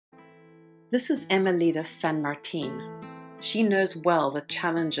This is Emelita San Martin. She knows well the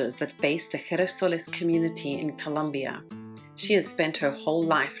challenges that face the Girasoles community in Colombia. She has spent her whole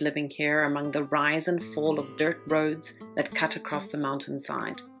life living here among the rise and fall of dirt roads that cut across the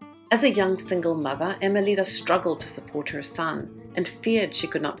mountainside. As a young single mother, Emelita struggled to support her son and feared she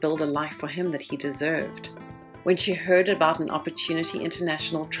could not build a life for him that he deserved. When she heard about an Opportunity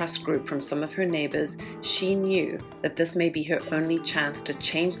International Trust group from some of her neighbors, she knew that this may be her only chance to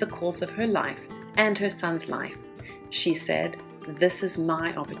change the course of her life and her son's life. She said, "This is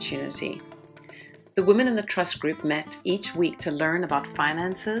my opportunity." The women in the trust group met each week to learn about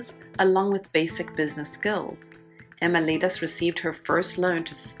finances along with basic business skills. Emelita received her first loan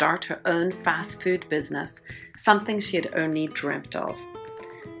to start her own fast food business, something she had only dreamt of.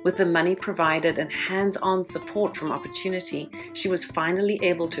 With the money provided and hands-on support from Opportunity, she was finally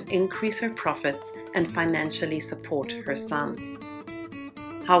able to increase her profits and financially support her son.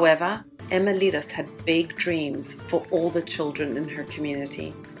 However, Emelita had big dreams for all the children in her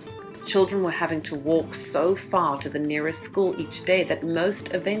community. Children were having to walk so far to the nearest school each day that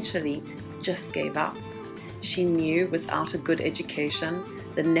most eventually just gave up. She knew without a good education,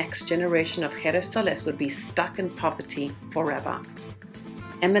 the next generation of Girasoles would be stuck in poverty forever.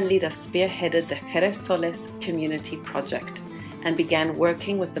 Emelita spearheaded the Girasoles Community Project and began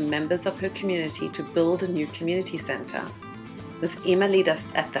working with the members of her community to build a new community center. With Emelita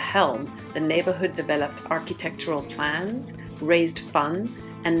at the helm, the neighborhood developed architectural plans, raised funds,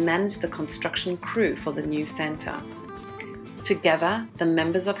 and managed the construction crew for the new center. Together, the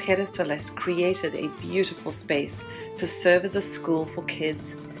members of Girasoles created a beautiful space to serve as a school for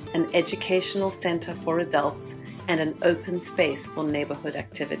kids, an educational center for adults, and an open space for neighborhood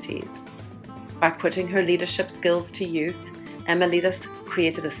activities. By putting her leadership skills to use, Emelita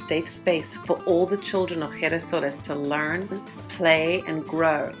created a safe space for all the children of Girasoles to learn, play, and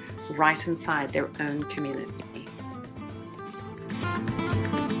grow right inside their own community.